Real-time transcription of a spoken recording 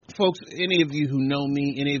folks, any of you who know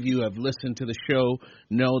me, any of you who have listened to the show,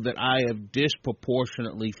 know that I have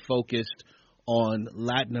disproportionately focused on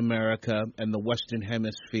Latin America and the Western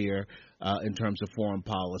Hemisphere in terms of foreign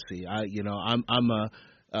policy. I'm a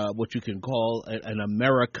what you can call an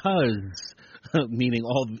Americas, meaning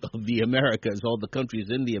all of the Americas, all the countries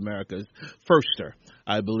in the Americas, firster.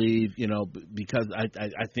 I believe, because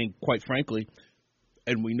I think, quite frankly,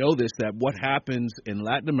 and we know this, that what happens in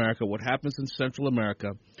Latin America, what happens in Central America,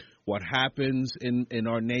 what happens in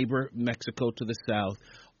our neighbor Mexico to the south,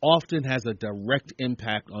 often has a direct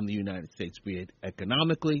impact on the United States, be it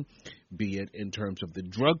economically, be it in terms of the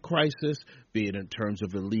drug crisis, be it in terms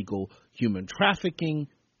of illegal human trafficking,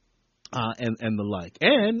 and the like.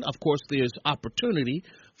 And, of course, there's opportunity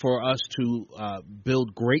for us to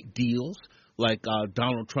build great deals like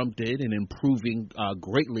Donald Trump did in improving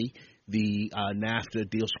greatly the NAFTA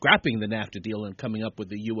deal, scrapping the NAFTA deal and coming up with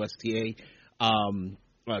the USTA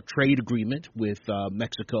trade agreement with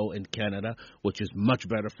Mexico and Canada, which is much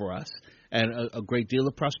better for us, and a great deal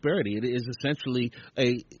of prosperity. It is essentially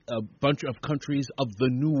a bunch of countries of the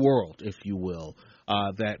New World, if you will,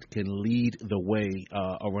 that can lead the way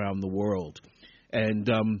around the world. And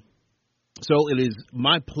so it is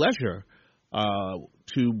my pleasure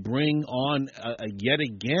to bring on yet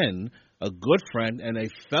again a good friend and a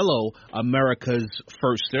fellow America's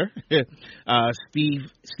firster,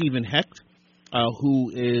 Stephen Hecht,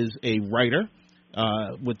 who is a writer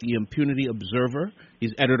with the Impunity Observer.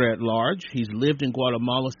 He's editor-at-large. He's lived in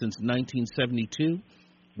Guatemala since 1972,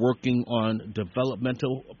 working on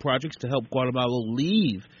developmental projects to help Guatemala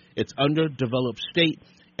leave its underdeveloped state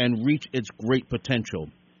and reach its great potential.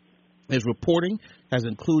 His reporting has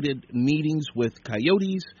included meetings with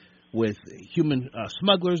coyotes, with human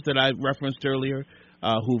smugglers that I referenced earlier,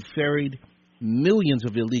 who ferried millions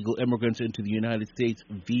of illegal immigrants into the United States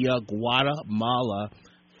via Guatemala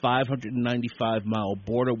 595-mile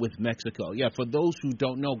border with Mexico. Yeah, for those who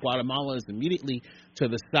don't know, Guatemala is immediately to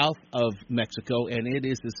the south of Mexico, and it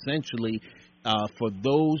is essentially for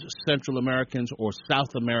those Central Americans or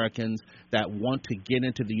South Americans that want to get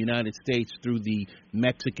into the United States through the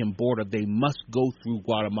Mexican border, they must go through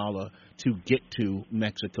Guatemala to get to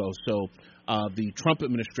Mexico. So the Trump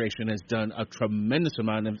administration has done a tremendous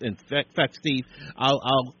amount. In fact, Steve,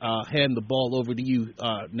 I'll hand the ball over to you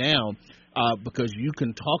now. Because you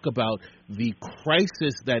can talk about the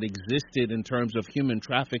crisis that existed in terms of human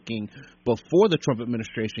trafficking before the Trump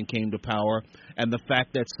administration came to power, and the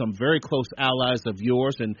fact that some very close allies of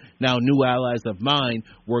yours and now new allies of mine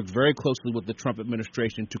worked very closely with the Trump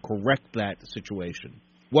administration to correct that situation.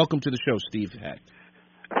 Welcome to the show, Steve Hecht.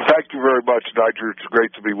 Thank you very much, Nigel. It's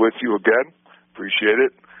great to be with you again. Appreciate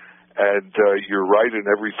it. And you're right in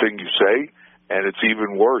everything you say, and it's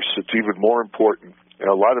even worse. It's even more important.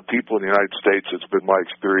 A lot of people in the United States, it's been my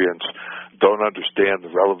experience, don't understand the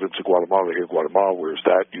relevance of Guatemala. They hear Guatemala, where's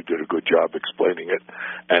that? You did a good job explaining it,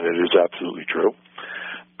 and it is absolutely true.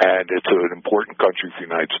 And it's an important country for the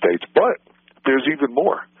United States. But there's even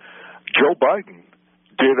more. Joe Biden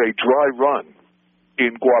did a dry run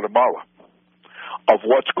in Guatemala of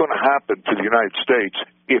what's going to happen to the United States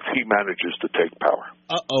if he manages to take power.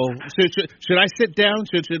 Should I sit down?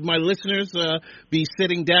 Should my listeners be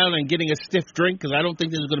sitting down and getting a stiff drink? Because I don't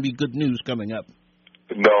think there's going to be good news coming up.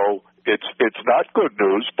 No, it's not good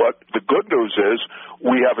news, but the good news is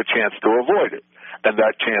we have a chance to avoid it, and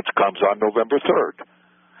that chance comes on November 3rd.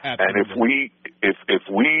 Absolutely. And if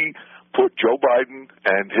we put Joe Biden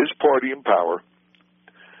and his party in power,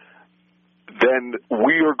 then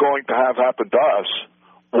we are going to have happen to us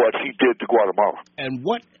what he did to Guatemala. And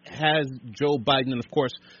what has Joe Biden, and of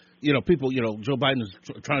course, people, Joe Biden is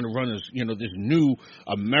trying to run as, this new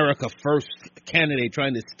America First candidate,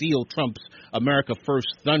 trying to steal Trump's America First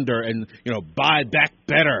thunder and, buy back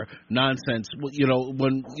better nonsense.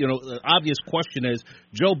 The obvious question is,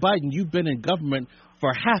 Joe Biden, you've been in government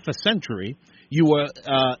for half a century. You were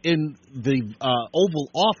in the Oval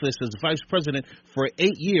Office as vice president for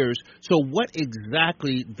 8 years. So what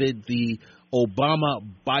exactly did the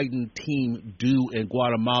Obama-Biden team do in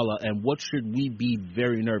Guatemala, and what should we be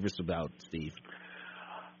very nervous about, Steve?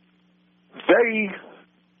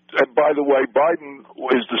 And by the way, Biden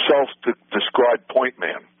is the self-described point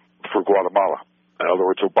man for Guatemala. In other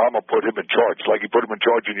words, Obama put him in charge. Like he put him in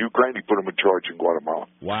charge in Ukraine, he put him in charge in Guatemala.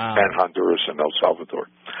 Wow. And Honduras and El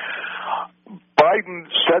Salvador. Biden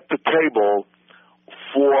set the table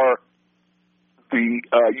for the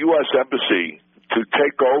U.S. Embassy to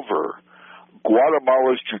take over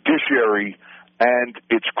Guatemala's judiciary and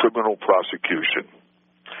its criminal prosecution.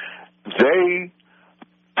 They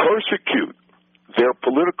persecute their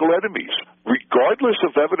political enemies, regardless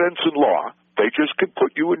of evidence and law. They just can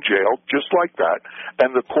put you in jail just like that,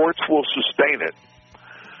 and the courts will sustain it.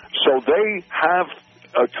 So they have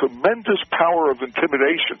a tremendous power of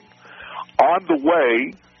intimidation on the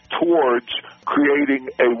way towards creating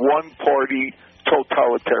a one-party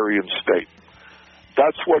totalitarian state.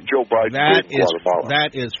 That's what Joe Biden did in Guatemala.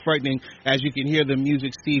 That is frightening. As you can hear the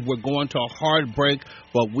music, Steve, we're going to a hard break,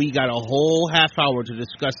 but we got a whole half hour to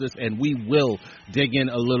discuss this, and we will dig in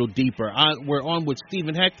a little deeper. We're on with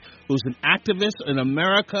Stephen Hecht, who's an activist, an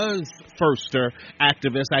America's firster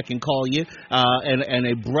activist, I can call you, and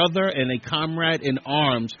a brother and a comrade in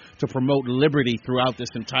arms to promote liberty throughout this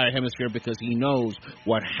entire hemisphere, because he knows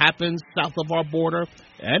what happens south of our border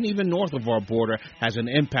and even north of our border has an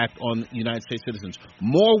impact on United States citizens.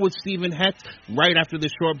 More with Stephen Hecht right after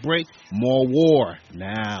this short break. More war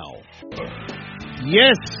now.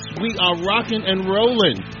 Yes, we are rocking and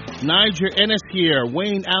rolling. Niger Ennis here,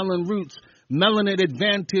 Wayne Allen Roots, Melanin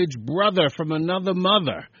Advantage brother from another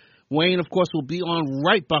mother. Wayne, of course, will be on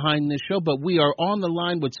right behind this show, but we are on the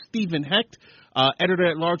line with Stephen Hecht,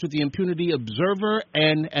 editor-at-large with the Impunity Observer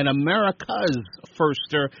and an America's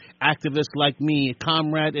firster activist like me, a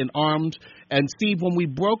comrade in arms. And, Steve, when we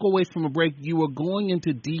broke away from a break, you were going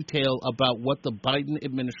into detail about what the Biden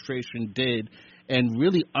administration did and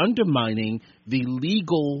really undermining the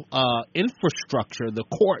legal infrastructure, the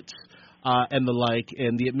courts, and the like,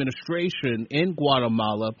 and the administration in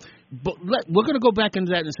Guatemala. But we're going to go back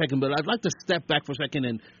into that in a second, but I'd like to step back for a second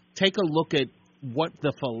and take a look at what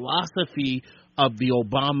the philosophy of the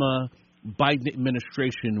Obama-Biden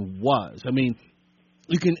administration was. I mean,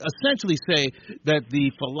 you can essentially say that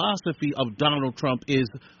the philosophy of Donald Trump is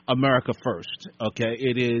America first, okay?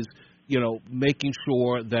 It is, making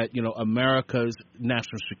sure that, America's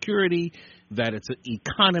national security, that its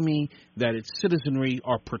economy, that its citizenry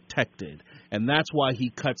are protected. And that's why he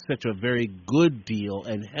cut such a very good deal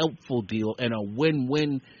and helpful deal and a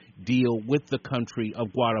win-win deal with the country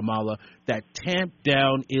of Guatemala that tamped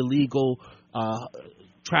down illegal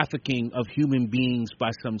trafficking of human beings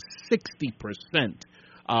by some 60%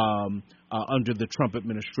 under the Trump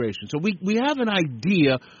administration. So we have an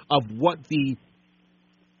idea of what the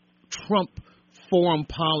Trump foreign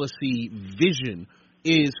policy vision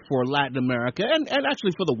is for Latin America and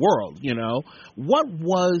actually for the world. What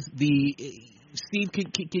was Steve,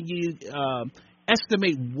 can you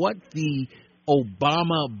estimate what the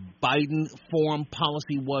Obama-Biden foreign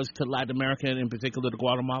policy was to Latin America and in particular to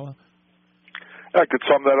Guatemala? I could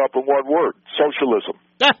sum that up in one word: socialism.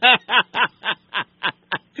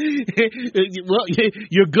 Well,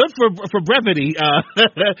 you're good for brevity.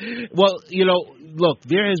 Well, look,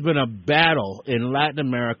 there has been a battle in Latin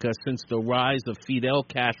America since the rise of Fidel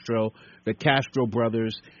Castro, the Castro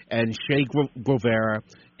brothers, and Che Guevara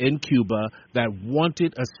in Cuba that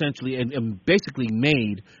wanted essentially and basically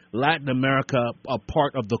made Latin America a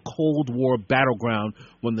part of the Cold War battleground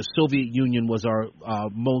when the Soviet Union was our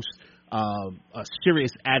most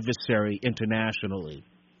serious adversary internationally.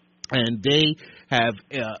 And they have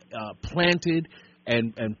planted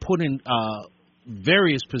and put in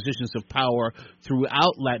various positions of power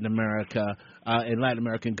throughout Latin America and Latin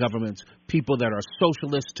American governments, people that are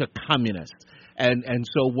socialist to communist. And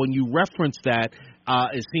so when you reference that,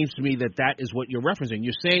 it seems to me that is what you're referencing.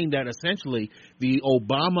 You're saying that essentially the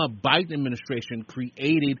Obama-Biden administration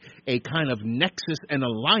created a kind of nexus and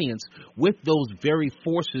alliance with those very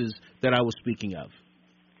forces that I was speaking of.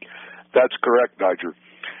 That's correct, Niger.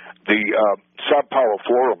 The Sao Paulo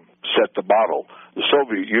Forum set the model. The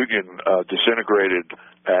Soviet Union disintegrated,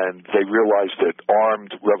 and they realized that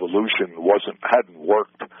armed revolution hadn't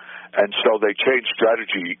worked, and so they changed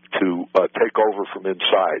strategy to take over from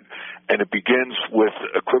inside. And it begins with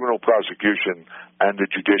a criminal prosecution and the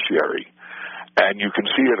judiciary, and you can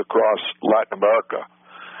see it across Latin America.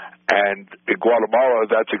 And in Guatemala,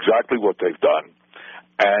 that's exactly what they've done.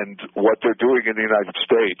 And what they're doing in the United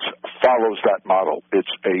States follows that model.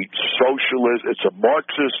 It's a socialist, it's a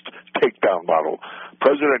Marxist takedown model.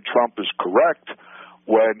 President Trump is correct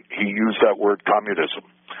when he used that word communism.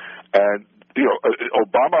 And,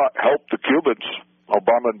 Obama helped the Cubans,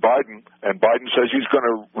 Obama and Biden says he's going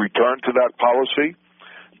to return to that policy.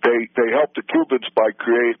 They helped the Cubans by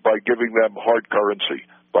giving them hard currency,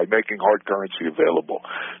 by making hard currency available.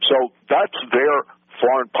 So that's their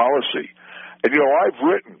foreign policy. And, I've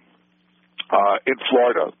written in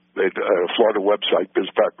Florida, a Florida website,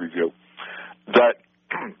 BizPac Review, that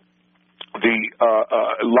the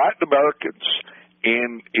Latin Americans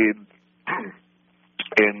in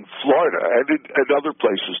Florida and other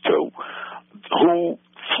places too, who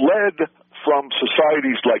fled from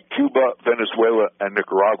societies like Cuba, Venezuela, and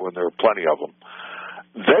Nicaragua, and there are plenty of them,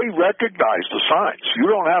 they recognize the signs. You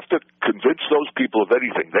don't have to convince those people of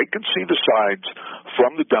anything. They can see the signs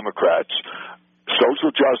from the Democrats: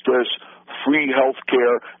 social justice, free health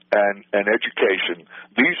care, and education.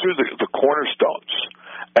 These are the cornerstones.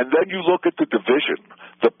 And then you look at the division,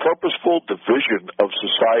 the purposeful division of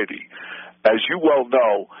society. As you well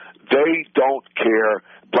know, they don't care.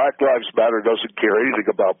 Black Lives Matter doesn't care anything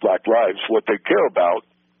about black lives. What they care about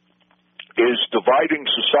is dividing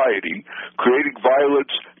society, creating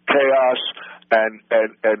violence, chaos, and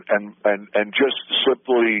just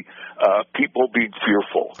simply people being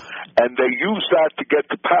fearful. And they use that to get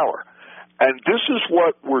to power. And this is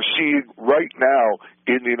what we're seeing right now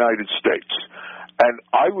in the United States. And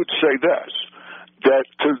I would say this, that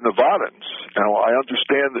to Nevadans, I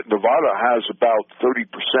understand that Nevada has about 30%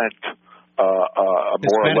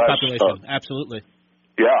 more or less. Population, absolutely.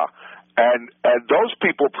 Yeah. And those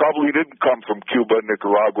people probably didn't come from Cuba,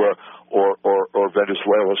 Nicaragua, or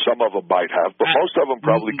Venezuela. Some of them might have, but most of them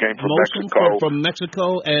probably came from Mexico. From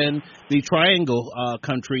Mexico and the Triangle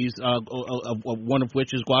countries, one of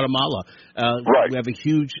which is Guatemala. Right. We have a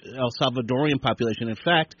huge El Salvadorian population. In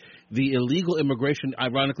fact, the illegal immigration,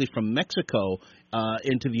 ironically, from Mexico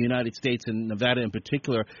into the United States, and Nevada in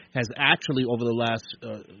particular, has actually, over the last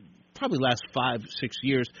 5-6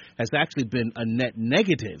 years, has actually been a net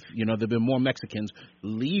negative. There have been more Mexicans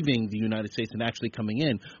leaving the United States than actually coming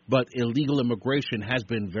in. But illegal immigration has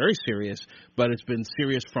been very serious, but it's been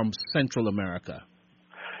serious from Central America.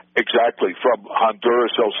 Exactly, from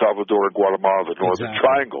Honduras, El Salvador, and Guatemala, the Northern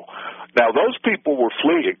Triangle. Now, those people were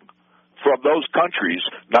fleeing from those countries,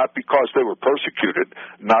 not because they were persecuted,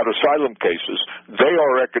 not asylum cases. They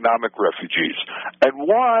are economic refugees. And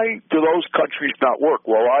why do those countries not work?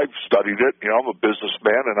 Well, I've studied it. I'm a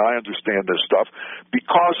businessman, and I understand this stuff.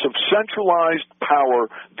 Because of centralized power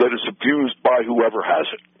that is abused by whoever has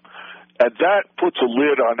it. And that puts a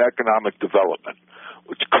lid on economic development.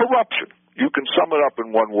 It's corruption. You can sum it up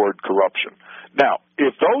in one word: corruption. Now,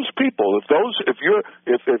 if those people, if there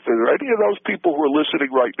are any of those people who are listening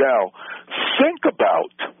right now, think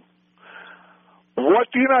about what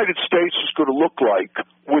the United States is going to look like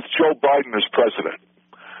with Joe Biden as president.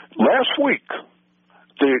 Last week,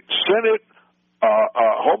 the Senate,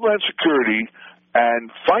 Homeland Security, and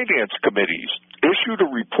Finance committees issued a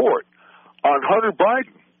report on Hunter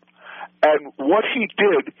Biden. And what he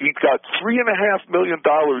did, he got $3.5 million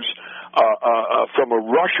from a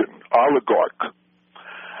Russian oligarch.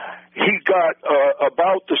 He got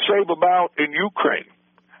about the same amount in Ukraine,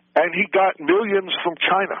 and he got millions from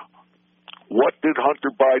China. What did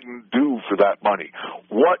Hunter Biden do for that money?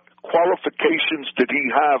 What qualifications did he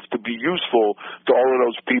have to be useful to all of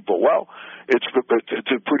those people? Well, it's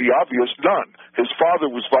pretty obvious: none. His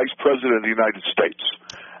father was vice president of the United States.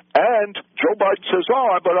 And Joe Biden says,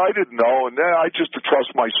 but I didn't know, and I just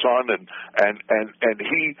trust my son, and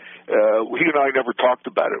he and I never talked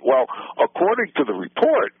about it. Well, according to the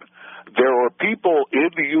report, there are people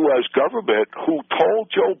in the U.S. government who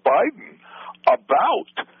told Joe Biden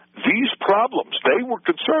about these problems. They were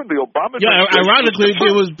concerned. The Obama administration. Yeah, ironically,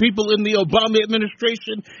 there was people in the Obama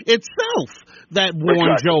administration itself that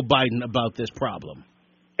warned Joe Biden about this problem.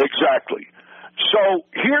 Exactly. So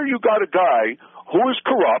here you got a guy who is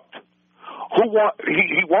corrupt,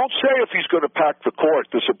 he won't say if he's going to pack the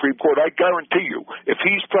Supreme Court. I guarantee you, if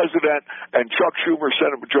he's president and Chuck Schumer,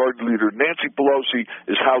 Senate Majority Leader, Nancy Pelosi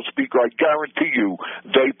is House Speaker, I guarantee you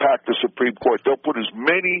they pack the Supreme Court. They'll put as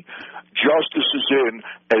many justices in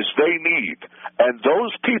as they need. And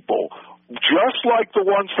those people, just like the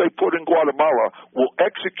ones they put in Guatemala, will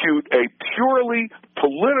execute a purely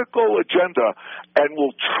political agenda and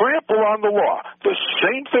will trample on the law. The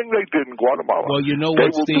same thing they did in Guatemala. Well, you know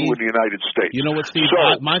what, Steve? They will do in the United States. You know what, Steve?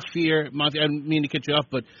 So, my fear, I didn't mean to cut you off,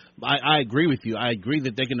 but I agree with you. I agree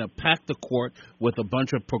that they're going to pack the court with a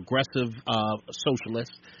bunch of progressive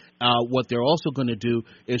socialists. What they're also going to do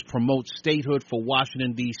is promote statehood for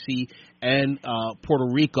Washington, D.C. and Puerto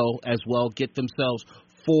Rico as well, get themselves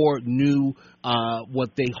 4 new,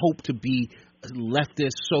 what they hope to be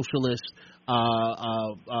leftist, socialist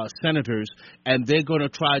senators, and they're going to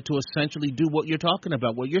try to essentially do what you're talking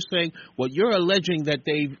about. What you're saying, what you're alleging that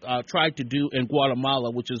they've tried to do in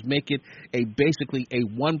Guatemala, which is make it basically a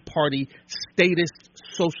one-party statist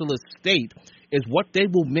socialist state, is what they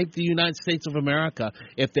will make the United States of America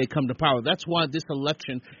if they come to power. That's why this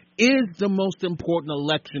election is the most important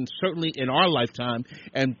election, certainly in our lifetime,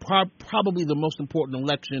 and probably the most important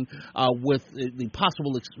election with the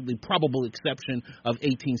probable exception of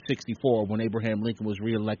 1864, when Abraham Lincoln was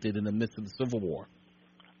reelected in the midst of the Civil War.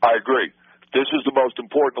 I agree. This is the most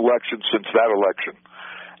important election since that election.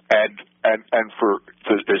 And for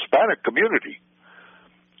the Hispanic community,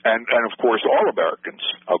 and of course all Americans,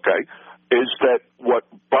 okay, is that what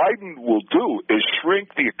Biden will do is shrink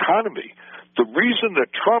the economy. The reason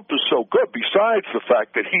that Trump is so good, besides the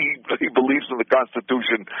fact that he believes in the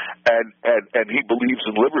Constitution and he believes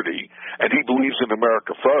in liberty and he believes in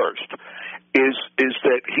America first, is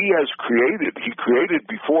that he created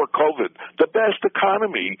before COVID the best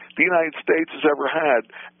economy the United States has ever had,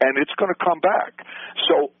 and it's going to come back.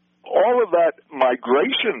 So all of that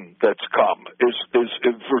migration that's come is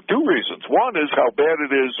for two reasons. One is how bad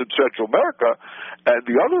it is in Central America, and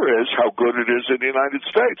the other is how good it is in the United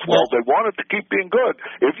States. Well, they want it to keep being good.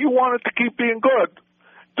 If you want it to keep being good,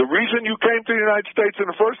 the reason you came to the United States in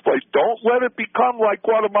the first place, don't let it become like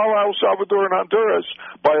Guatemala, El Salvador, and Honduras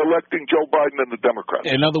by electing Joe Biden and the Democrats.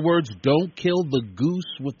 In other words, don't kill the goose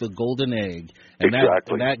with the golden egg. And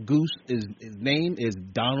exactly. That goose, his name is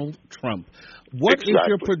Donald Trump. What is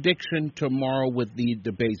your prediction tomorrow with the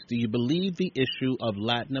debates? Do you believe the issue of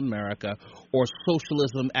Latin America or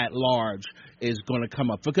socialism at large is going to come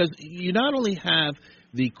up? Because you not only have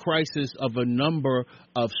the crisis of a number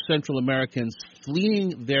of Central Americans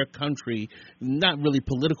fleeing their country, not really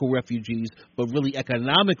political refugees, but really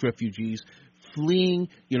economic refugees, fleeing,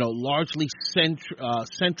 largely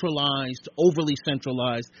centralized, overly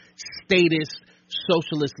centralized, statist,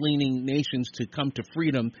 socialist-leaning nations to come to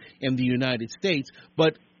freedom in the United States.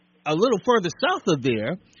 But a little further south of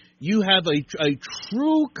there, you have a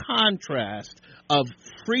true contrast of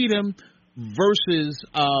freedom versus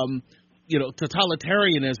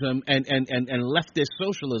totalitarianism and leftist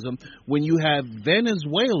socialism, when you have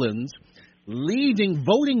Venezuelans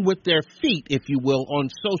voting with their feet, if you will, on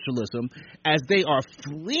socialism, as they are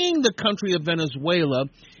fleeing the country of Venezuela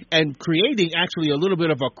and creating actually a little bit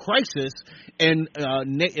of a crisis in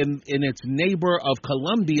its neighbor of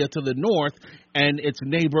Colombia to the north and its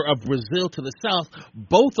neighbor of Brazil to the south,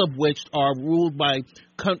 both of which are ruled by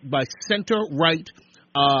center-right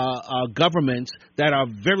governments that are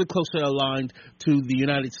very closely aligned to the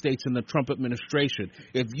United States and the Trump administration.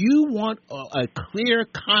 If you want a clear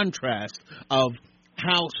contrast of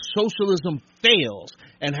how socialism fails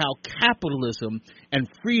and how capitalism and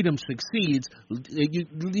freedom succeeds, you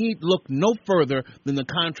need look no further than the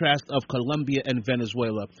contrast of Colombia and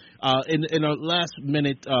Venezuela. In our last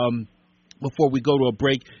minute, before we go to a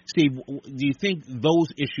break, Steve, do you think those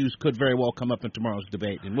issues could very well come up in tomorrow's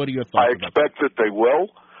debate? And what are your thoughts? I expect that they will.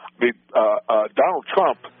 Donald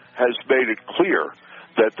Trump has made it clear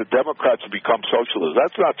that the Democrats have become socialists.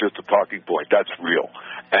 That's not just a talking point. That's real.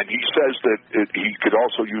 And he says that he could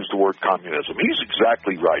also use the word communism. He's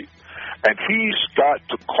exactly right. And he's got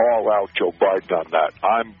to call out Joe Biden on that.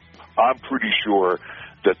 I'm pretty sure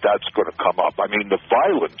that that's going to come up. I mean, the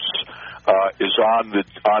violence is on the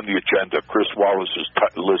agenda, Chris Wallace's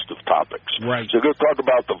list of topics. Right. So they're going to talk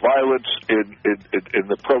about the violence in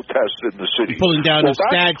the protests in the city. Pulling down of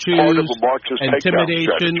statues,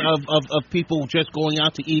 intimidation of people just going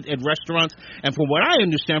out to eat at restaurants. And from what I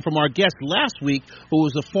understand from our guest last week, who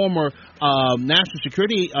was a former national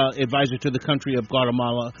security advisor to the country of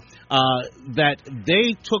Guatemala, that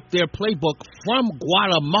they took their playbook from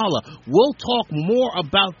Guatemala. We'll talk more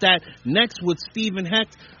about that next with Stephen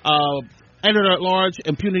Hecht, editor-at-large,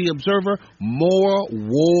 Impunity Observer. More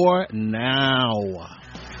War Now.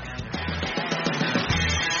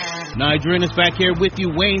 Nigerian is back here with you.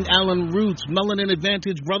 Wayne Allen Roots, Melanin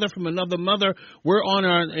Advantage, brother from another mother. We're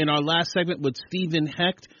in our last segment with Stephen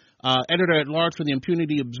Hecht, editor-at-large for the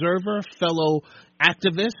Impunity Observer, fellow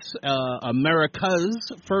activist,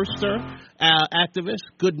 America's firster activist,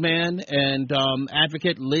 good man, and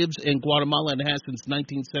advocate, lives in Guatemala and has since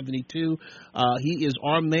 1972. He is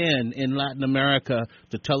our man in Latin America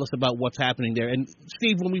to tell us about what's happening there. And,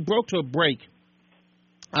 Steve, when we broke to a break,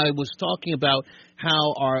 I was talking about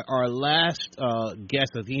how our last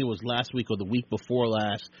guest, I think it was last week or the week before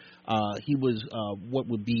last, he was what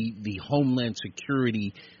would be the Homeland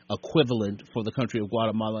Security equivalent for the country of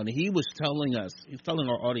Guatemala. And he was telling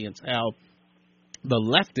our audience how the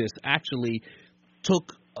leftists actually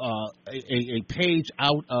took a page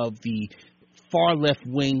out of the far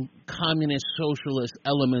left-wing communist socialist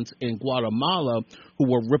elements in Guatemala who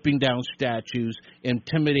were ripping down statues,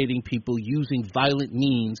 intimidating people, using violent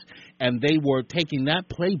means, and they were taking that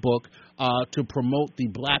playbook to promote the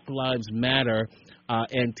Black Lives Matter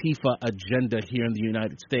Antifa agenda here in the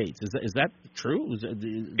United States. Is that true?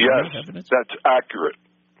 Yes, that's accurate.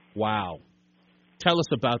 Wow. Tell us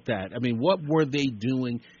about that. I mean, what were they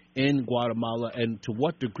doing in Guatemala, and to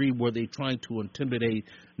what degree were they trying to intimidate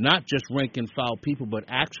not just rank-and-file people, but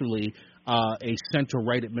actually a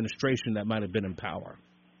center-right administration that might have been in power?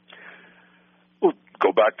 Well,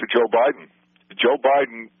 go back to Joe Biden. Joe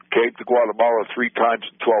Biden came to Guatemala 3 times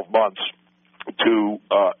in 12 months to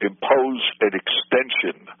impose an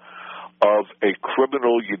extension of a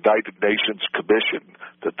criminal United Nations commission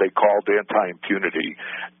that they called anti-impunity.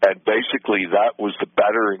 And basically that was the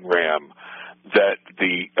battering ram that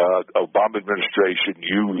the Obama administration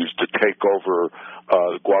used to take over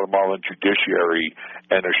the Guatemalan judiciary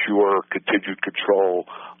and assure continued control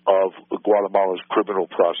of Guatemala's criminal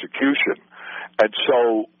prosecution. And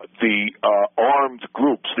so the armed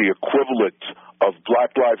groups, the equivalent of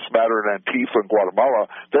Black Lives Matter and Antifa in Guatemala,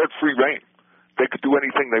 they had free reign. They could do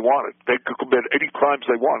anything they wanted. They could commit any crimes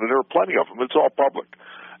they wanted. There are plenty of them. It's all public.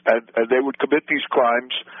 And they would commit these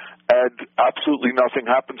crimes, and absolutely nothing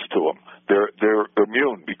happens to them. They're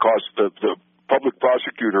immune because the public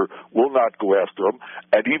prosecutor will not go after them.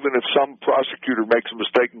 And even if some prosecutor makes a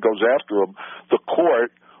mistake and goes after them, the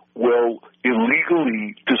court will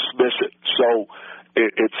illegally dismiss it. So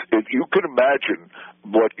you can imagine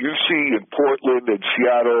what you see in Portland and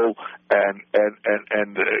Seattle and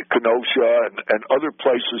Kenosha and other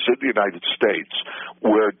places in the United States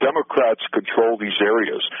where Democrats control these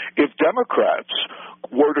areas. If Democrats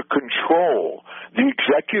were to control the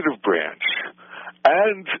executive branch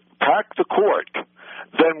and pack the court,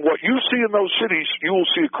 then what you see in those cities, you will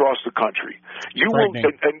see across the country. You will,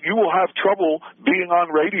 and you will have trouble being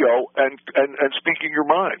on radio and speaking your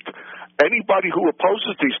mind. Anybody who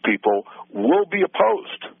opposes these people will be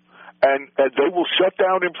opposed. And they will shut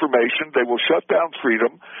down information, they will shut down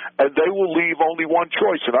freedom, and they will leave only one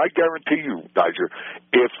choice. And I guarantee you, Niger,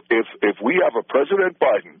 if we have a President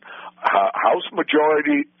Biden, House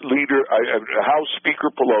Majority Leader, House Speaker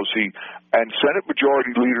Pelosi, and Senate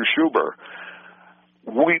Majority Leader Schumer,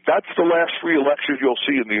 that's the last free election you'll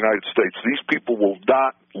see in the United States. These people will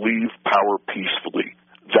not leave power peacefully.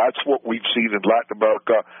 That's what we've seen in Latin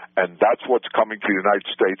America, and that's what's coming to the United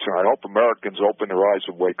States, and I hope Americans open their eyes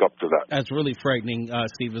and wake up to that. That's really frightening,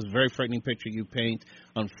 Steve. It's a very frightening picture you paint.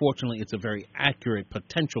 Unfortunately, it's a very accurate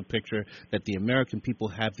potential picture that the American people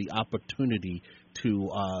have the opportunity to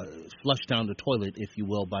flush down the toilet, if you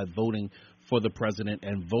will, by voting for the president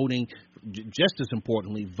and voting, just as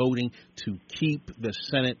importantly, voting to keep the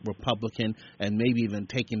Senate Republican and maybe even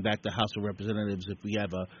taking back the House of Representatives if we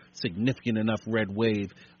have a significant enough red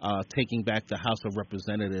wave, taking back the House of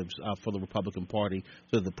Representatives for the Republican Party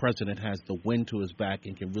so the president has the wind to his back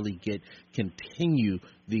and can really continue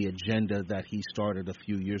the agenda that he started a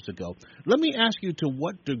few years ago. Let me ask you, to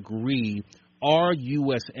what degree our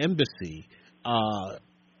U.S. Embassy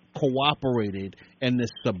cooperated in the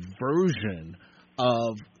subversion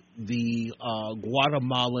of the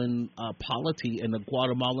Guatemalan polity and the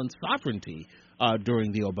Guatemalan sovereignty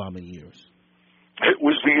during the Obama years? It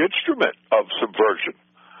was the instrument of subversion.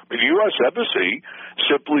 I mean, the U.S. Embassy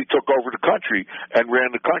simply took over the country and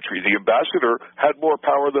ran the country. The ambassador had more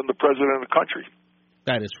power than the president of the country.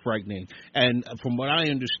 That is frightening. And from what I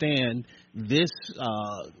understand, this,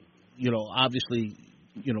 obviously,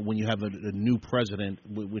 when you have a new president,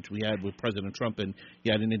 which we had with President Trump, and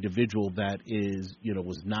you had an individual that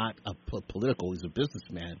was not a political, he's a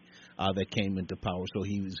businessman that came into power, so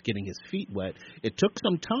he was getting his feet wet. It took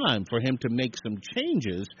some time for him to make some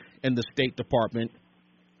changes in the State Department,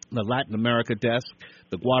 the Latin America desk,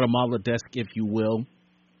 the Guatemala desk, if you will.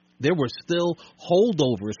 There were still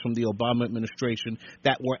holdovers from the Obama administration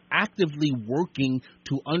that were actively working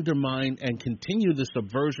to undermine and continue the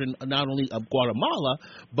subversion not only of Guatemala,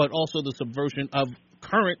 but also the subversion of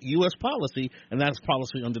current U.S. policy, and that's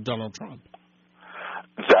policy under Donald Trump.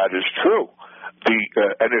 That is true.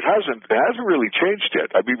 And it hasn't really changed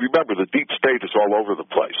yet. I mean, remember, the deep state is all over the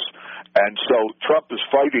place. And so Trump is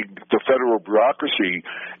fighting the federal bureaucracy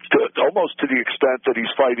almost to the extent that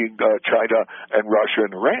he's fighting China and Russia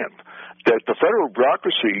and Iran. That the federal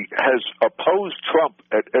bureaucracy has opposed Trump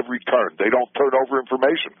at every turn. They don't turn over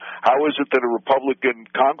information. How is it that a Republican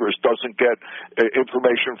Congress doesn't get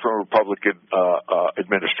information from a Republican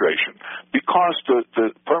administration? Because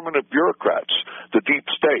the permanent bureaucrats, the deep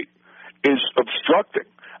state, is obstructing.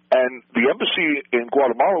 And the embassy in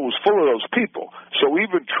Guatemala was full of those people. So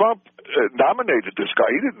even Trump nominated this guy.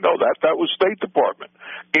 He didn't know that. That was State Department.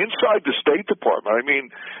 Inside the State Department, I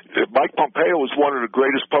mean, Mike Pompeo is one of the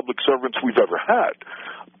greatest public servants we've ever had.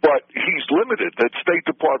 But he's limited. That State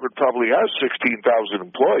Department probably has 16,000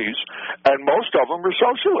 employees, and most of them are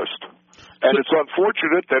socialist. And it's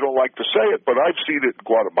unfortunate. They don't like to say it, but I've seen it in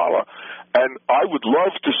Guatemala. And I would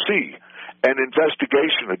love to see an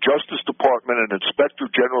investigation, a Justice Department and Inspector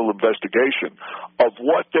General investigation of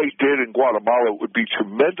what they did in Guatemala. Would be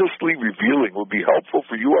tremendously revealing, would be helpful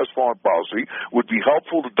for U.S. foreign policy, would be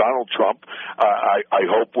helpful to Donald Trump. I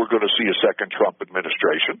hope we're going to see a second Trump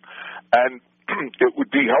administration. And it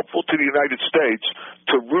would be helpful to the United States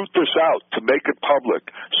to root this out, to make it public,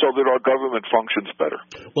 so that our government functions better.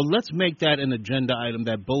 Well, let's make that an agenda item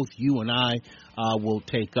that both you and I will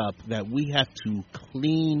take up, that we have to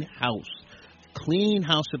clean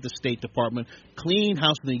house at the State Department, clean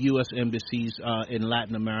house in the U.S. embassies in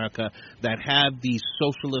Latin America that have these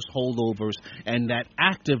socialist holdovers and that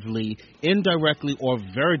actively, indirectly, or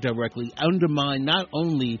very directly undermine not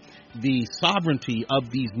only the sovereignty of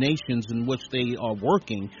these nations in which they are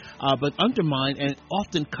working, but undermine and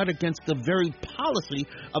often cut against the very policy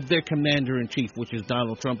of their commander-in-chief, which is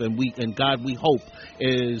Donald Trump, and God, we hope,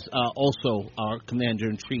 is also our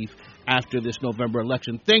commander-in-chief after this November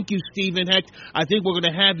election. Thank you, Stephen Hecht. I think we're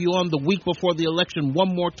going to have you on the week before the election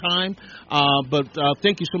one more time, but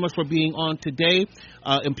thank you so much for being on today.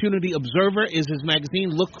 Impunity Observer is his magazine.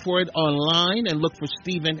 Look for it online and look for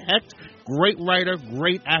Stephen Hecht. Great writer,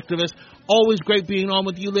 great activist. Always great being on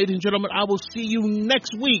with you, ladies and gentlemen. I will see you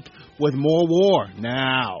next week with more War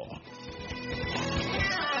Now.